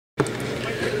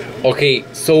Okay,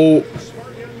 so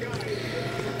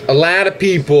a lot of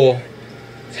people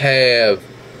have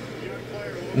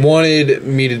wanted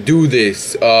me to do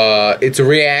this. It's a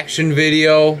reaction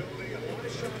video.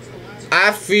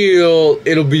 I feel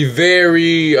it'll be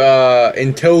very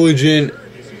intelligent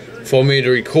for me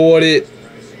to record it.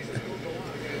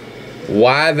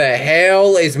 Why the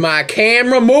hell is my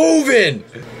camera moving?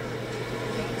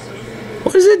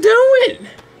 What is it doing?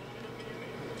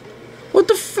 What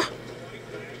the fuck?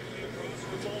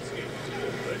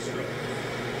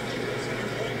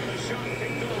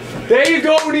 There you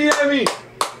go, Niemi.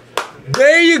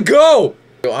 There you go.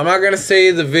 I'm not gonna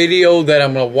say the video that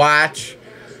I'm gonna watch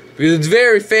because it's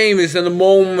very famous, and the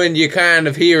moment you kind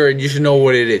of hear it, you should know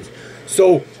what it is.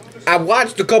 So I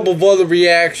watched a couple of other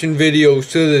reaction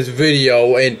videos to this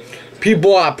video, and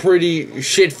people are pretty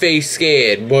shit-faced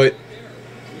scared, but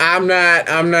I'm not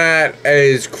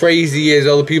as crazy as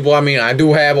other people. I mean, I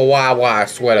do have a Wawa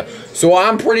sweater, so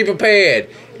I'm pretty prepared.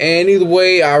 And either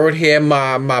way, I already have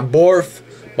my barf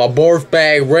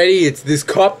bag ready. It's this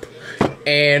cup,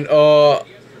 and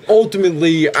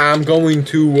ultimately I'm going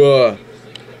to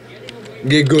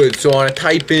get good. So I'm gonna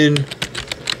type in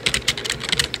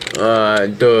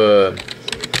the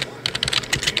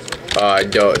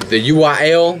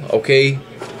URL. Okay,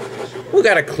 we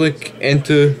gotta click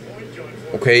enter.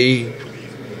 Okay,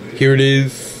 here it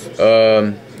is.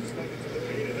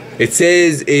 It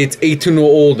says it's 18 or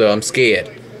older. I'm scared.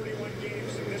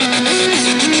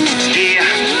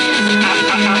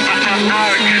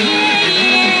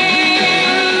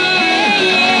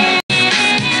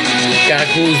 Gotta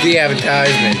close the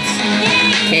advertisements.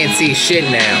 Can't see shit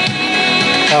now.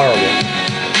 Horrible.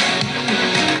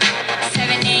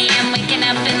 7 a.m. waking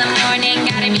up in the morning.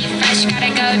 Gotta be fresh, gotta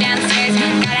go downstairs.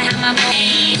 Gotta have my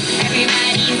boy.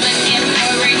 Everybody's looking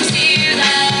forward to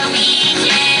the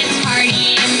weekend.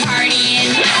 Partying,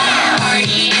 partying,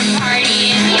 partying,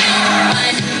 partying.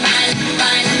 Fun, fun,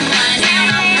 fun, fun.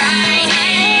 Down on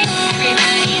Friday.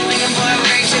 Everybody's looking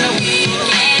forward to the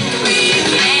weekend.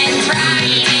 Weekend,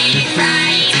 Friday,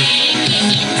 Friday.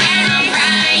 Getting down on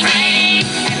Friday.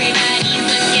 Everybody's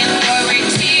looking forward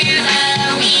to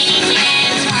the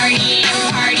weekend. Partying,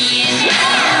 partying,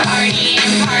 partying,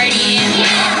 partying.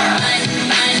 Fun,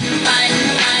 fun, fun,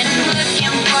 fun.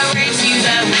 Looking forward to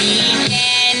the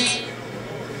weekend.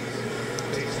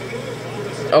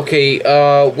 Okay,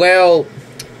 well,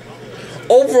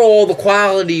 overall the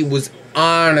quality was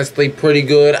honestly pretty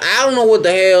good. I don't know what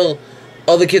the hell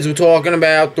other kids were talking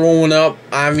about, throwing up.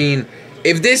 I mean,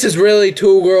 if this is really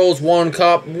 2 girls, 1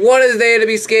 cup, what is there to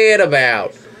be scared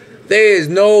about? There is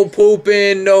no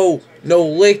pooping, no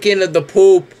licking of the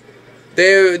poop.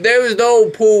 There is no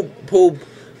poop.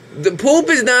 The poop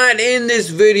is not in this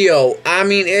video. I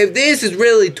mean, if this is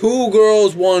really 2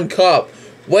 girls, 1 cup,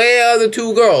 where are the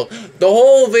 2 girls? The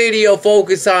whole video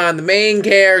focused on the main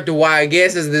character, who I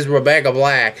guess is this Rebecca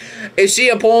Black. Is she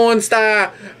a porn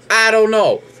star? I don't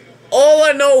know. All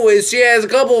I know is she has a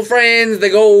couple of friends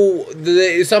that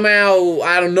somehow,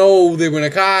 I don't know, they were in a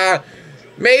car.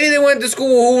 Maybe they went to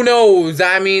school, who knows?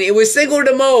 I mean, it was Cinco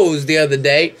de Mayo the other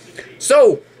day.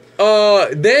 So,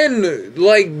 then,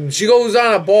 like, she goes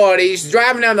on a party. She's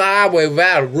driving down the highway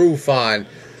without a roof on.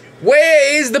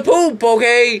 Where is the poop,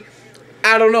 okay?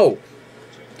 I don't know.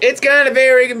 It's kind of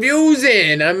very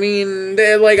confusing. I mean,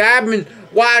 like, I've been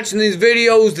watching these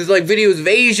videos. There's, like, videos of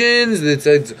Asians. It's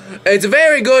a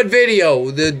very good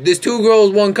video, this 2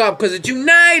 girls, 1 cup, because it's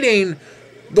uniting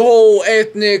the whole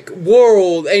ethnic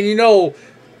world. And, you know,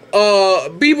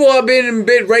 people have been a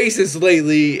bit racist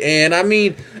lately, and I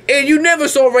mean, and you never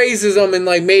saw racism in,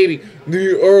 like, maybe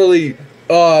the early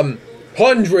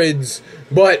hundreds,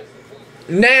 but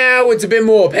now it's a bit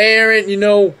more apparent, you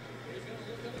know.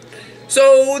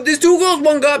 So this 2 girls,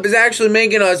 1 cup is actually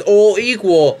making us all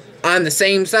equal on the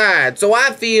same side. So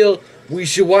I feel we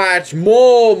should watch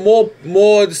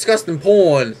more disgusting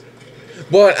porn.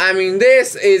 But I mean,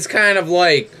 this is kind of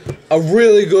like a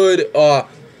really good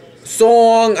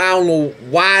song. I don't know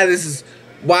why this is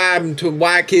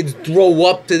why kids throw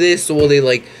up to this, or they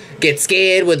like get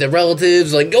scared with their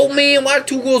relatives. Like, oh man, watch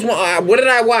 2 girls, 1. What did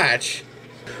I watch?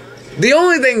 The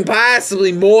only thing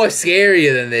possibly more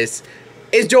scarier than this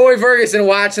is Joey Ferguson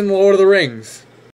watching Lord of the Rings.